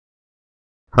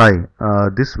Hi,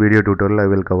 this video tutorial I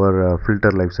will cover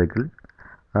filter lifecycle.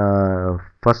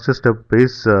 First step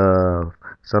is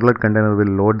servlet container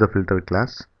will load the filter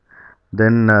class.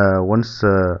 Then once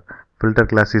filter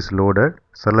class is loaded,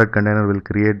 servlet container will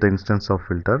create the instance of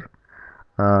filter.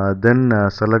 Then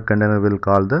servlet container will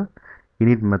call the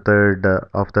init method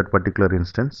of that particular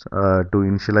instance to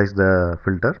initialize the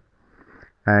filter.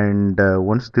 And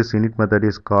once this init method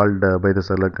is called by the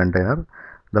servlet container,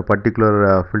 the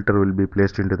particular filter will be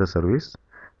placed into the service,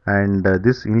 and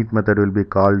this init method will be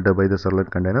called by the servlet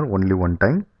container only one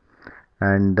time,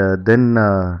 and then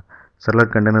servlet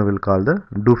container will call the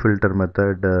do filter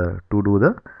method to do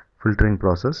the filtering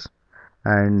process,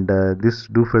 and this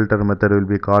do filter method will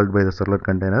be called by the servlet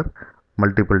container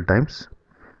multiple times,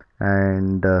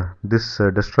 and this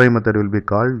destroy method will be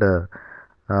called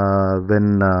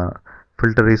when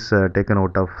filter is taken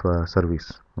out of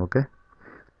service. Okay,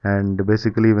 and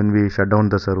basically when we shut down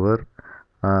the server,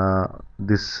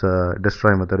 this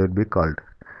destroy method will be called.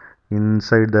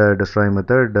 Inside the destroy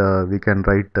method we can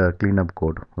write cleanup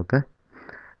code. Okay,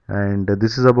 and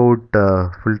this is about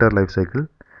filter lifecycle,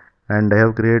 and I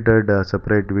have created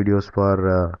separate videos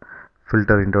for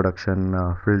filter introduction,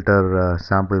 filter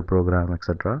sample program,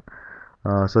 etc.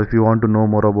 So if you want to know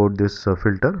more about this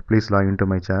filter, please log into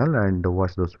my channel and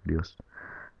watch those videos.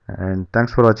 And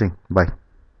thanks for watching. Bye.